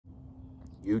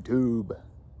YouTube,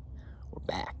 we're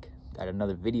back. Got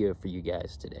another video for you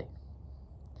guys today.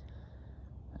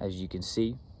 As you can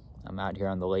see, I'm out here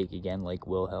on the lake again, Lake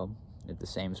Wilhelm, at the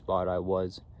same spot I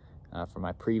was for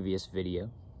my previous video.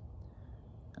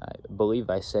 I believe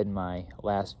I said in my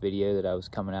last video that I was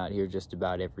coming out here just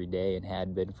about every day and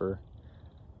had been for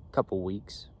a couple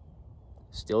weeks.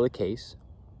 Still the case.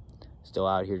 Still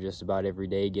out here just about every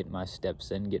day, getting my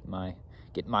steps in, getting my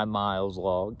miles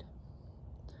logged.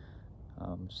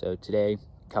 So today,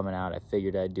 coming out, I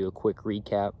figured I'd do a quick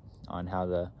recap on how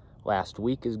the last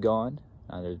week has gone.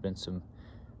 There's been some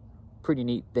pretty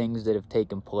neat things that have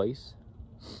taken place,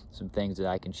 some things that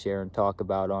I can share and talk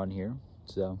about on here.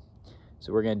 So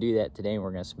we're going to do that today, and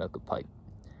we're going to smoke a pipe.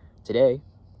 Today,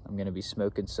 I'm going to be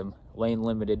smoking some Lane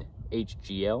Limited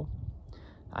HGL.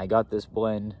 I got this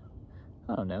blend,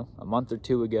 I don't know, a month or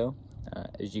two ago.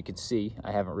 As you can see,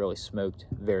 I haven't really smoked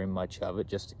very much of it,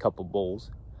 just a couple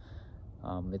bowls.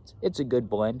 It's a good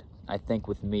blend. I think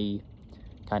with me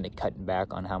kind of cutting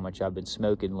back on how much I've been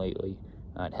smoking lately,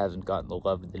 it hasn't gotten the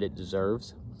love that it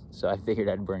deserves. So I figured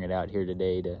I'd bring it out here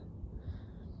today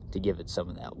to give it some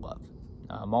of that love.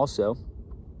 Also,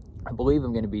 I believe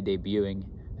I'm going to be debuting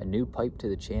a new pipe to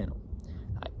the channel.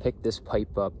 I picked this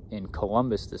pipe up in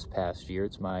Columbus this past year.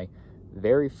 It's my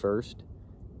very first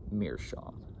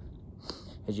Meerschaum.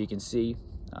 As you can see,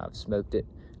 I've smoked it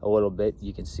a little bit.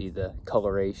 You can see the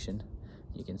coloration.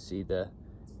 You can see the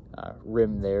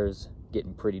rim there's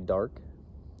getting pretty dark.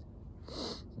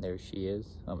 There she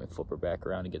is. Let me flip her back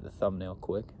around and get the thumbnail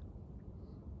quick.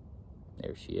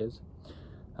 There she is.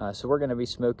 So we're going to be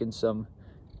smoking some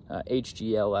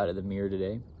HGL out of the mirror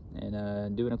today,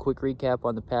 and doing a quick recap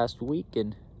on the past week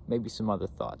and maybe some other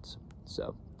thoughts.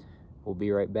 So we'll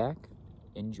be right back.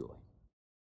 Enjoy.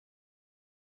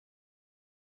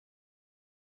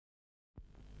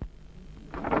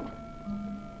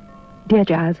 Dear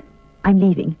Giles, I'm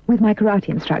leaving, with my karate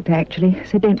instructor actually,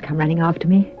 so don't come running after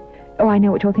me. Oh, I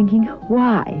know what you're thinking.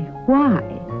 Why? Why?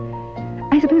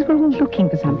 I suppose we're all looking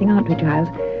for something, aren't we, Giles?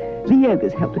 The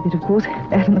yoga's helped a bit, of course,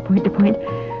 that and the point-to-point.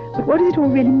 But what does it all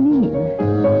really mean?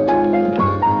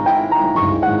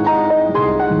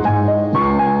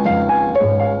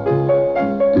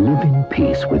 Live in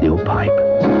peace with your pipe.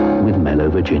 With Mellow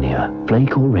Virginia,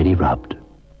 flake already rubbed.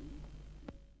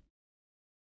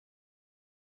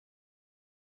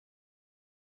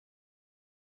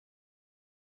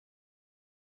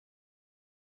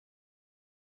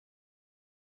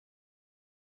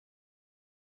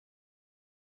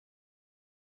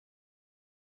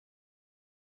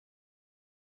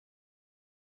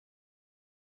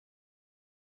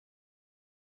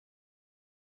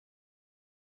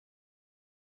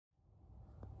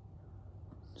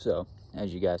 So,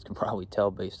 as you guys can probably tell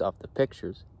based off the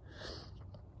pictures,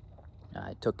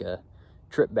 I took a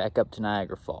trip back up to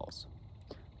Niagara Falls.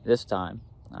 This time,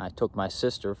 I took my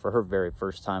sister for her very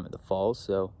first time at the falls,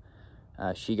 so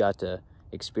she got to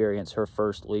experience her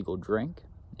first legal drink,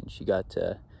 and she got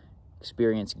to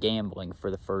experience gambling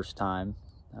for the first time.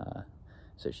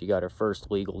 So she got her first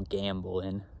legal gamble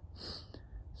in,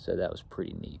 so that was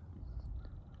pretty neat.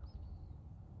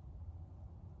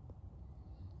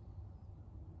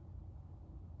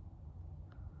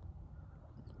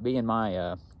 Being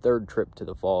my third trip to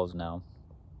the falls now,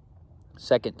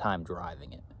 second time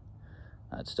driving it,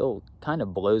 it still kind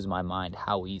of blows my mind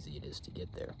how easy it is to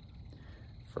get there.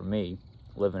 For me,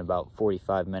 living about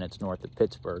 45 minutes north of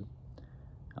Pittsburgh,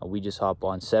 we just hop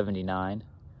on 79.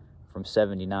 From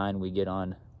 79, we get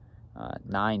on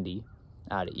 90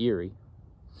 out of Erie,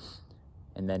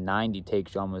 and then 90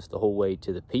 takes you almost the whole way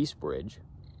to the Peace Bridge.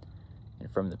 And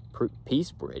from the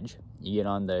Peace Bridge, you get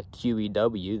on the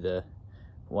QEW, the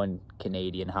one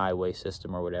Canadian highway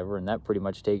system or whatever, and that pretty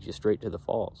much takes you straight to the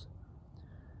falls.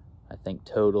 I think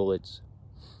total it's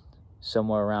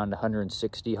somewhere around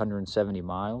 160, 170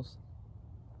 miles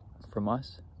from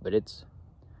us, but it's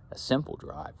a simple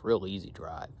drive, real easy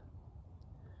drive.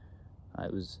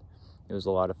 It was a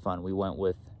lot of fun. We went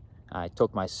with, I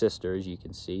took my sister, as you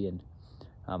can see, and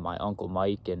my Uncle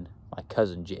Mike and my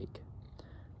cousin Jake.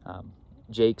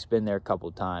 Jake's been there a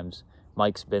couple times.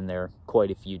 Mike's been there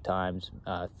quite a few times,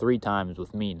 3 times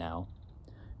with me now,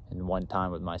 and 1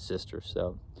 time with my sister.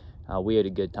 So we had a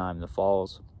good time. The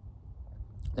falls,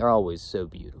 they're always so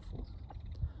beautiful.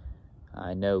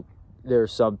 I know there are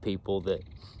some people that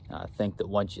think that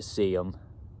once you see them,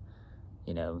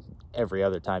 you know, every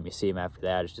other time you see them after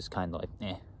that, it's just kind of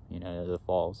like, you know, the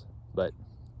falls. But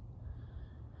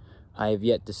I have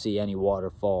yet to see any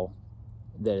waterfall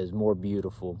that is more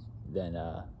beautiful than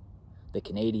the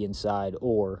Canadian side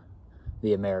or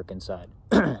the American side.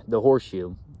 The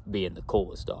Horseshoe being the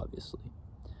coolest, obviously.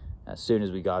 As soon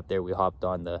as we got there, we hopped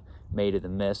on the Maid of the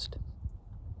Mist,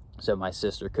 so my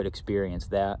sister could experience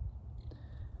that.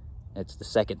 It's the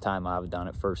second time I've done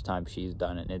it, first time she's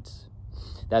done it, and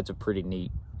that's a pretty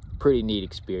neat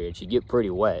experience. You get pretty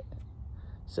wet,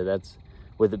 so that's,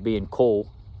 with it being cold,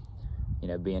 you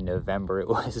know, being November, it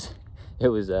was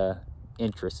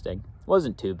interesting. It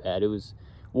wasn't too bad. It was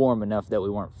warm enough that we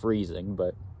weren't freezing,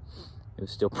 but it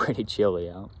was still pretty chilly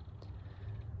out.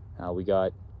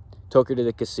 Took her to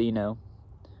the casino.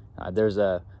 There's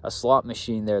a slot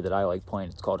machine there that I like playing.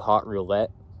 It's called Hot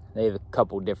Roulette. They have a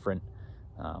couple different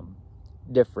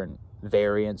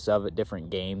variants of it, different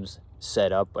games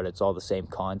set up, but it's all the same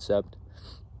concept.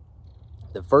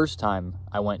 The first time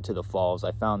I went to the falls,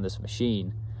 I found this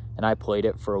machine, and I played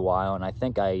it for a while, and I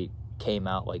think I came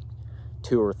out like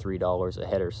 $2 or $3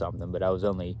 ahead or something, but I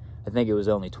think it was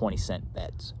only 20-cent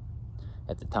bets.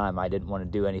 At the time, I didn't want to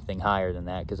do anything higher than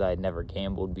that because I had never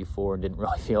gambled before and didn't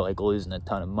really feel like losing a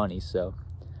ton of money. So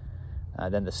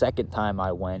then the second time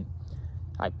I went,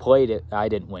 I played it. I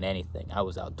didn't win anything. I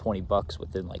was out $20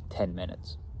 within like 10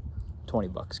 minutes.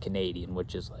 $20 Canadian,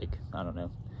 which is like, I don't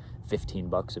know,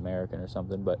 $15 American or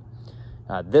something. But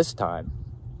this time,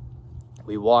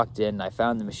 we walked in, and I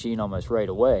found the machine almost right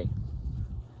away.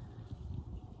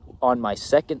 On my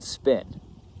second spin,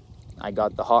 I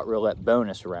got the Hot Roulette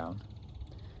bonus round.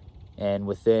 And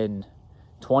within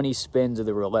 20 spins of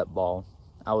the roulette ball,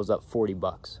 I was up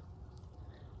 $40.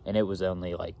 And it was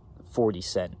only like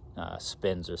 40-cent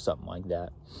spins or something like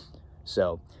that.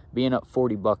 So being up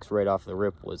 $40 right off the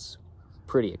rip was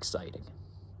pretty exciting.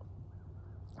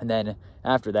 And then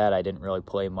after that, I didn't really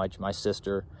play much. My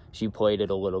sister, she played it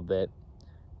a little bit.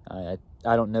 I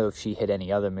don't know if she hit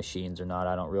any other machines or not.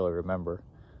 I don't really remember.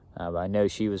 But I know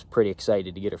she was pretty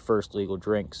excited to get her first legal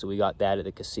drink, so we got that at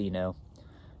the casino.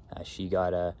 She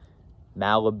got a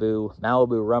Malibu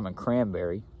rum and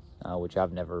cranberry, which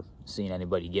I've never seen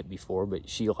anybody get before, but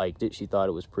she liked it. She thought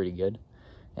it was pretty good.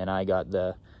 And I got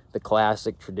the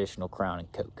classic traditional Crown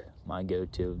and Coke, my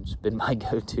go-to. It's been my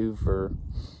go-to for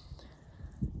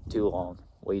too long,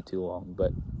 way too long.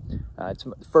 But it's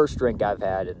the first drink I've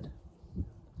had in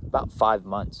about 5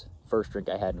 months. First drink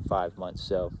I had in 5 months,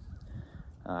 so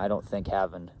I don't think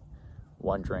having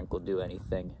one drink will do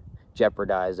anything,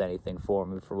 jeopardize anything for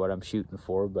me for what I'm shooting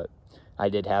for, but I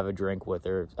did have a drink with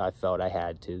her. I felt I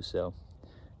had to, so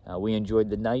we enjoyed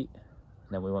the night.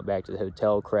 Then we went back to the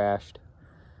hotel, crashed,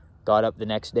 got up the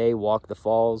next day, walked the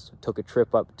falls, took a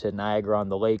trip up to Niagara on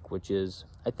the Lake, which is,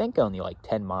 I think, only like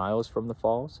 10 miles from the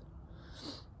falls,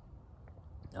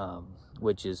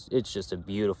 it's just a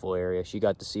beautiful area. She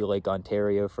got to see Lake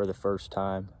Ontario for the first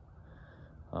time,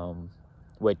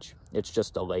 which it's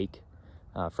just a lake.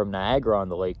 From Niagara on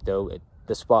the Lake, though, at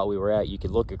the spot we were at, you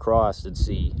could look across and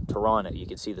see Toronto. You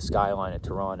could see the skyline of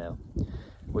Toronto,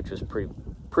 which was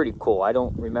pretty cool. I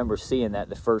don't remember seeing that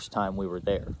the first time we were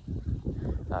there.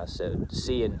 So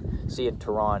seeing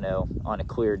Toronto on a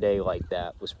clear day like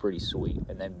that was pretty sweet.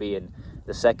 And then being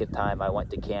the second time I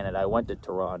went to Canada, I went to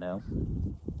Toronto.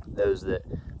 Those that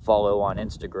follow on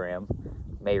Instagram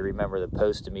may remember the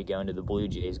post of me going to the Blue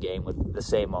Jays game with the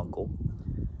same uncle.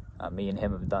 Me and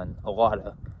him have done a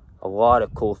lot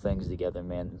of cool things together,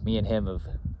 man. Me and him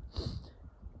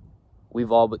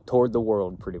we've all but toured the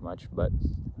world pretty much. But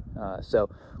so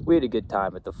we had a good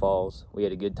time at the falls. We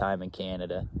had a good time in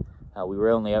Canada. We were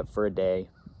only up for a day,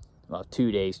 well,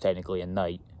 2 days technically. A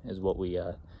night is what we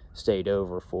stayed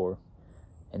over for,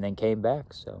 and then came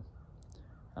back. So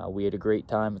we had a great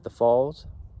time at the falls.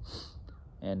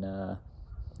 And now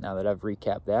that I've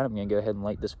recapped that, I'm gonna go ahead and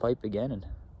light this pipe again and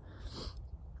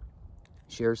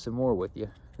share some more with you.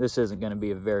 This isn't going to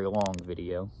be a very long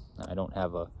video. I don't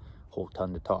have a whole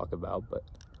ton to talk about, but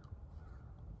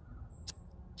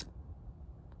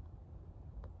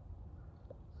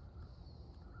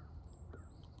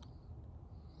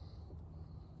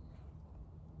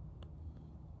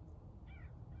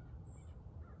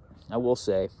I will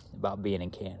say about being in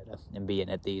Canada and being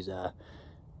at these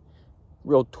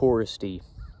real touristy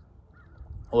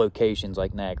locations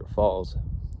like Niagara Falls,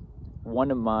 one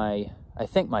of I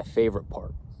think my favorite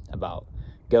part about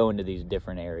going to these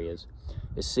different areas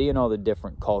is seeing all the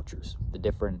different cultures, the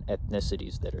different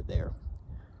ethnicities that are there.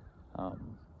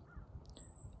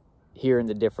 Hearing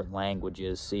the different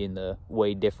languages, seeing the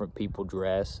way different people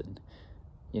dress, and,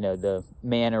 you know, the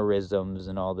mannerisms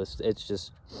and all this. It's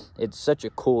such a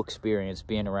cool experience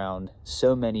being around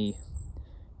so many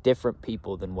different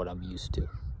people than what I'm used to.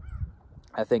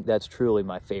 I think that's truly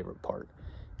my favorite part,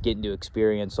 getting to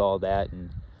experience all that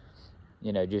and,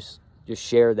 you know, just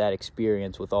share that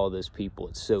experience with all those people.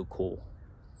 It's so cool.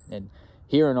 And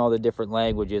hearing all the different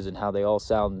languages and how they all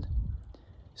sound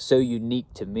so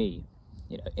unique to me.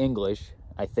 You know, English,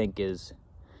 I think, is,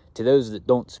 to those that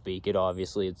don't speak it,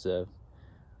 obviously it's a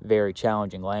very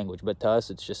challenging language, but to us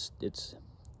it's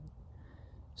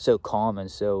so common,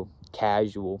 so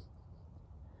casual.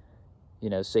 You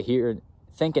know, so here,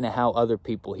 thinking of how other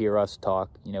people hear us talk,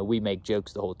 you know, we make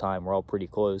jokes the whole time. We're all pretty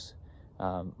close.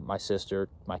 My sister,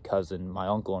 my cousin, my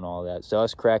uncle, and all that. So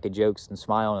us cracking jokes and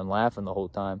smiling and laughing the whole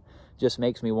time just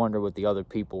makes me wonder what the other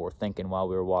people were thinking while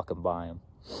we were walking by them.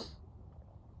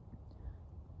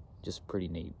 Just pretty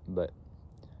neat, but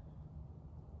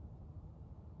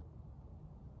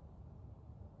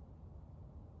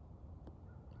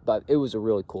it was a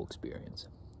really cool experience.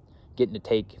 Getting to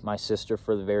take my sister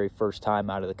for the very first time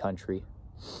out of the country.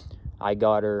 I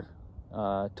got her,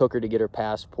 took her to get her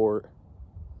passport,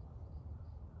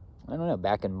 I don't know,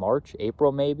 back in March,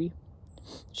 April maybe.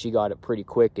 She got it pretty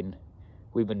quick, and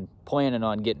we've been planning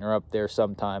on getting her up there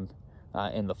sometime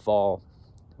in the fall.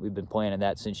 We've been planning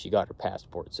that since she got her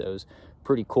passport, so it was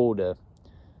pretty cool to,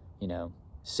 you know,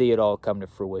 see it all come to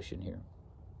fruition here.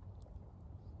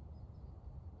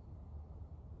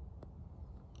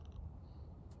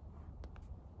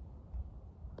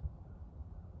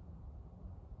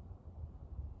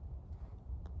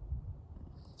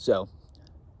 So,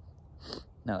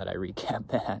 now that I recap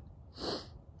that,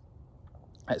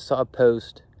 I saw a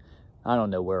post, I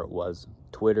don't know where it was,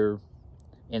 Twitter,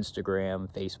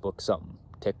 Instagram, Facebook, something,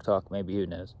 TikTok, maybe, who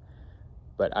knows.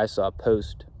 But I saw a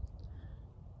post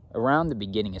around the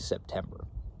beginning of September.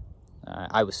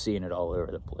 I was seeing it all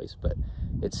over the place, but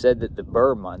it said that the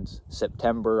Burr months,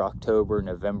 September, October,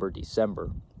 November, December,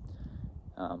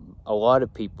 a lot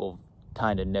of people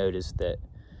kind of noticed that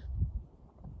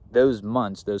those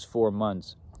months, those 4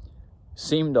 months,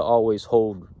 seem to always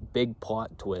hold big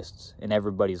plot twists in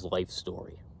everybody's life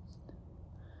story.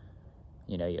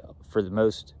 You know, for the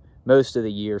most of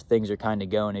the year, things are kind of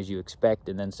going as you expect,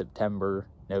 and then September,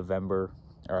 November,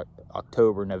 or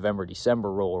October, November,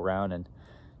 December roll around, and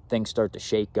things start to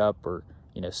shake up, or,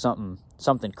 you know,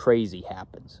 something crazy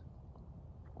happens,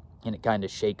 and it kind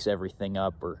of shakes everything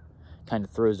up, or kind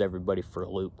of throws everybody for a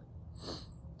loop.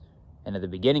 And at the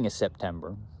beginning of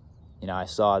September, you know, I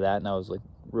saw that, and I was like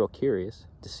real curious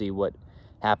to see what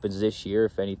happens this year,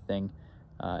 if anything,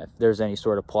 if there's any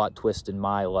sort of plot twist in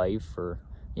my life, or,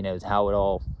 you know, how it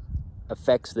all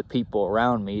affects the people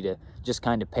around me, to just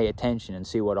kind of pay attention and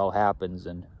see what all happens.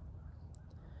 And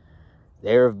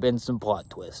there have been some plot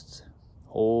twists.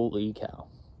 Holy cow.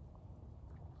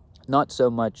 Not so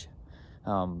much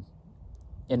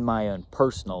in my own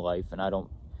personal life, and I don't,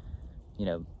 you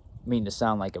know, mean to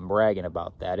sound like I'm bragging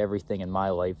about that. Everything in my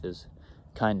life is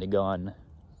kind of gone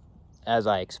as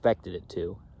I expected it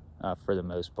to, for the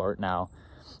most part. Now,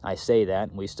 I say that,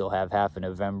 and we still have half of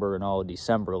November and all of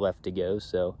December left to go,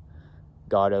 so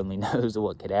God only knows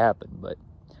what could happen. But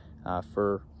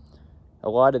for a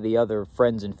lot of the other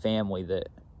friends and family that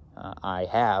I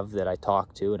have, that I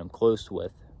talk to and I'm close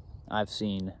with, I've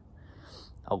seen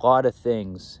a lot of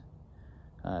things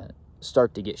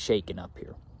start to get shaken up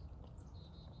here.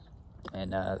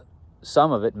 And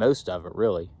some of it, most of it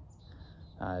really,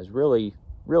 is really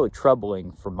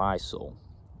troubling for my soul.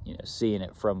 You know, seeing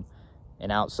it from an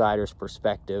outsider's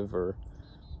perspective, or,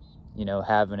 you know,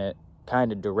 having it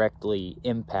kind of directly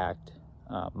impact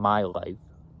my life,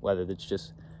 whether it's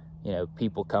just, you know,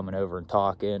 people coming over and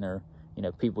talking, or, you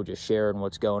know, people just sharing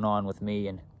what's going on with me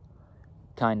and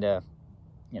kind of,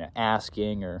 you know,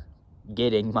 asking or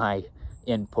getting my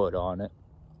input on it.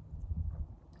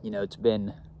 You know, it's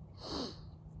been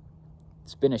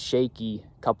a shaky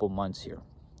couple months here.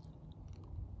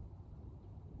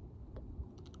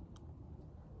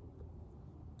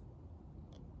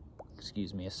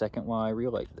 Excuse me a second while I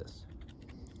relight this.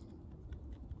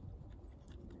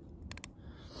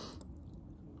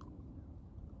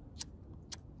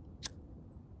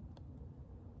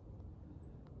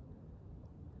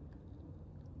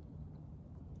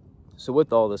 So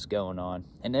with all this going on,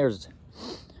 and there's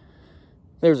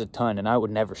a ton, and I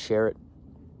would never share it,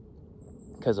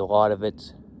 because a lot of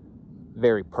it's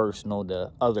very personal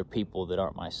to other people that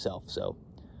aren't myself. So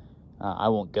I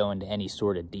won't go into any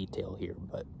sort of detail here,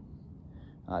 but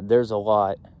there's a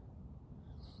lot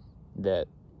that,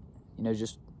 you know,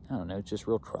 just, I don't know, it's just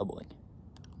real troubling.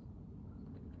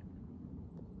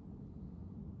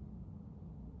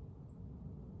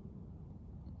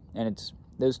 And it's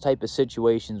those type of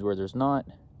situations where there's not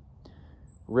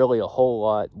really a whole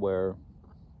lot where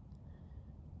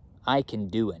I can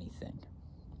do anything,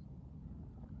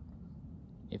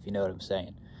 if you know what I'm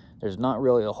saying. There's not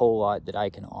really a whole lot that I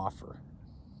can offer,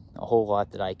 a whole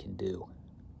lot that I can do.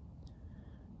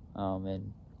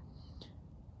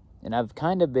 And I've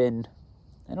kind of been,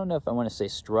 I don't know if I want to say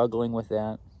struggling with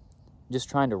that, just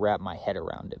trying to wrap my head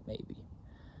around it, maybe,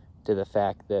 to the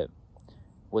fact that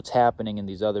what's happening in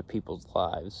these other people's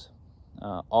lives,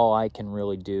 all I can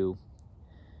really do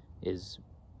is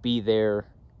be there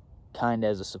kind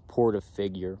of as a supportive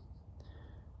figure,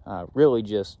 really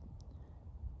just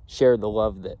share the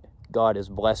love that God has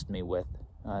blessed me with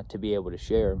to be able to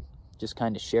share. Just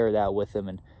kind of share that with them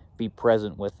and be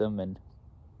present with them, and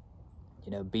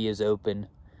be as open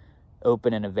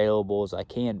and available as I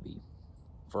can be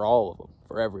for all of them,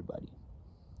 for everybody.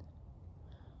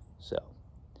 So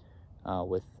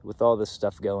with all this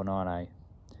stuff going on,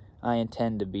 I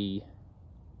intend to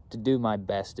do my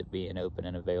best at being open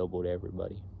and available to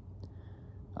everybody.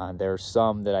 There are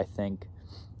some that I think,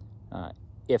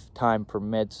 if time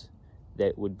permits, that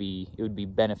it would be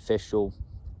beneficial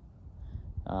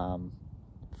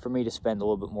for me to spend a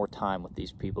little bit more time with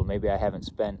these people. Maybe I haven't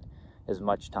spent as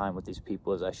much time with these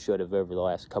people as I should have over the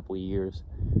last couple of years.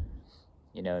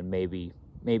 And maybe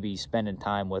spending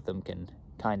time with them can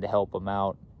kind of help them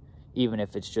out, even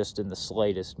if it's just in the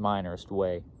slightest, minorest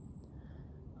way.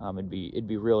 It'd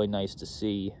be really nice to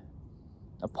see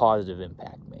a positive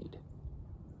impact made,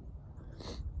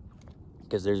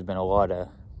 because there's been a lot of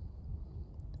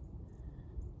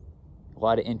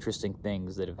interesting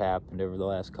things that have happened over the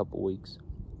last couple weeks.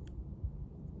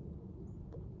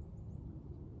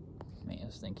 Man,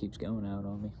 this thing keeps going out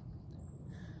on me.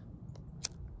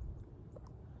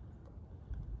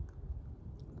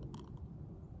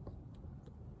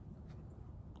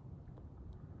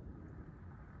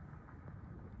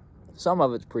 Some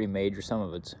of it's pretty major, some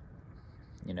of it's,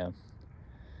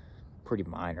 pretty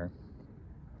minor.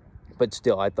 But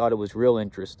still, I thought it was real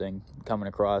interesting coming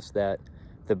across that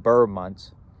the Burr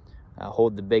months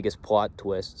hold the biggest plot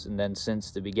twists, and then since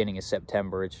the beginning of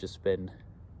September, it's just been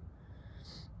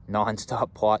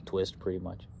non-stop plot twist, pretty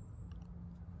much.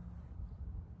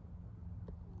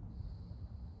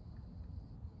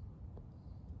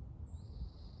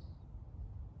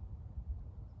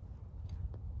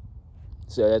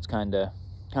 So that's kind of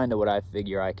what I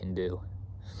figure I can do.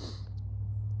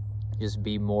 Just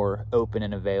be more open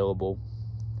and available,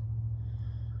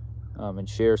 and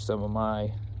share some of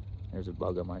my, there's a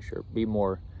bug on my shirt, be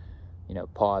more,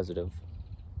 positive,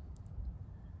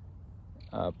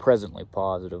 presently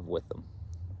positive with them.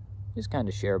 Just kind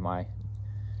of share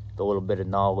the little bit of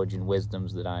knowledge and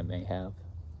wisdoms that I may have.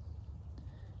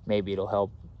 Maybe it'll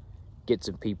help get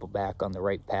some people back on the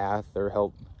right path, or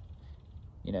help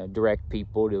direct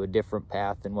people to a different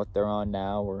path than what they're on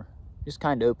now, or just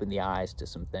kind of open the eyes to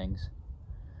some things.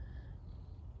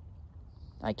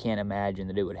 I can't imagine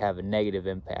that it would have a negative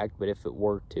impact, but if it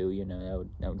were to,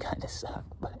 that would kind of suck.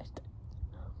 But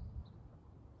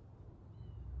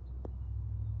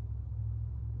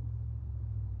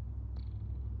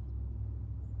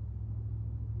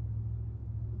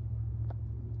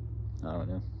I don't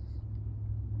know.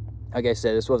 Like I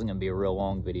said, this wasn't going to be a real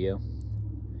long video.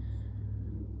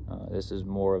 This is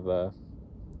more of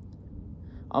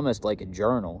almost like a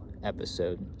journal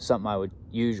episode. Something I would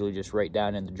usually just write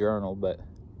down in the journal, but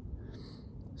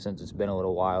since it's been a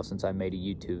little while since I made a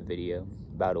YouTube video,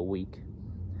 about a week.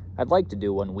 I'd like to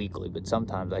do one weekly, but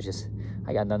sometimes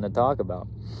I got nothing to talk about.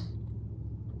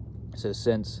 So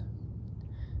since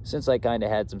I kind of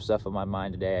had some stuff on my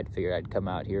mind today, I'd figured I'd come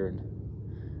out here and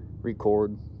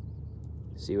record,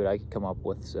 see what I could come up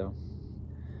with. So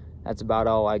that's about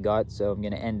all I got, so I'm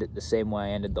going to end it the same way I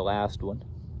ended the last one.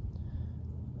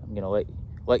 I'm going to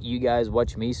let you guys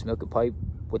watch me smoke a pipe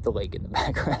with the lake in the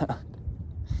background.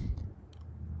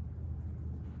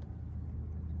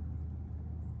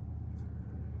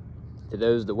 To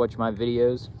those that watch my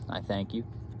videos, I thank you.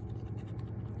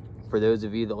 For those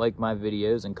of you that like my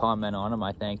videos and comment on them,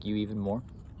 I thank you even more.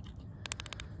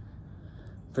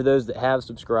 For those that have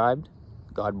subscribed,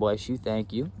 God bless you,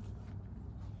 thank you.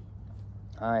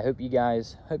 I hope you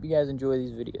guys enjoy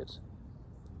these videos.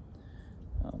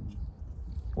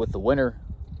 With the winter,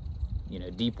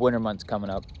 deep winter months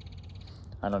coming up,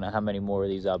 I don't know how many more of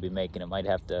these I'll be making. It might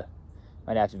have to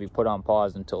be put on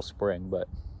pause until spring, but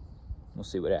we'll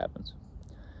see what happens.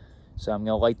 So I'm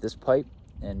gonna light this pipe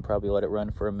and probably let it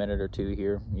run for a minute or two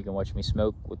here. You can watch me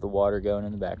smoke with the water going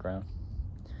in the background.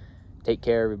 Take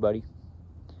care, everybody.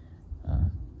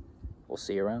 We'll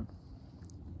see you around.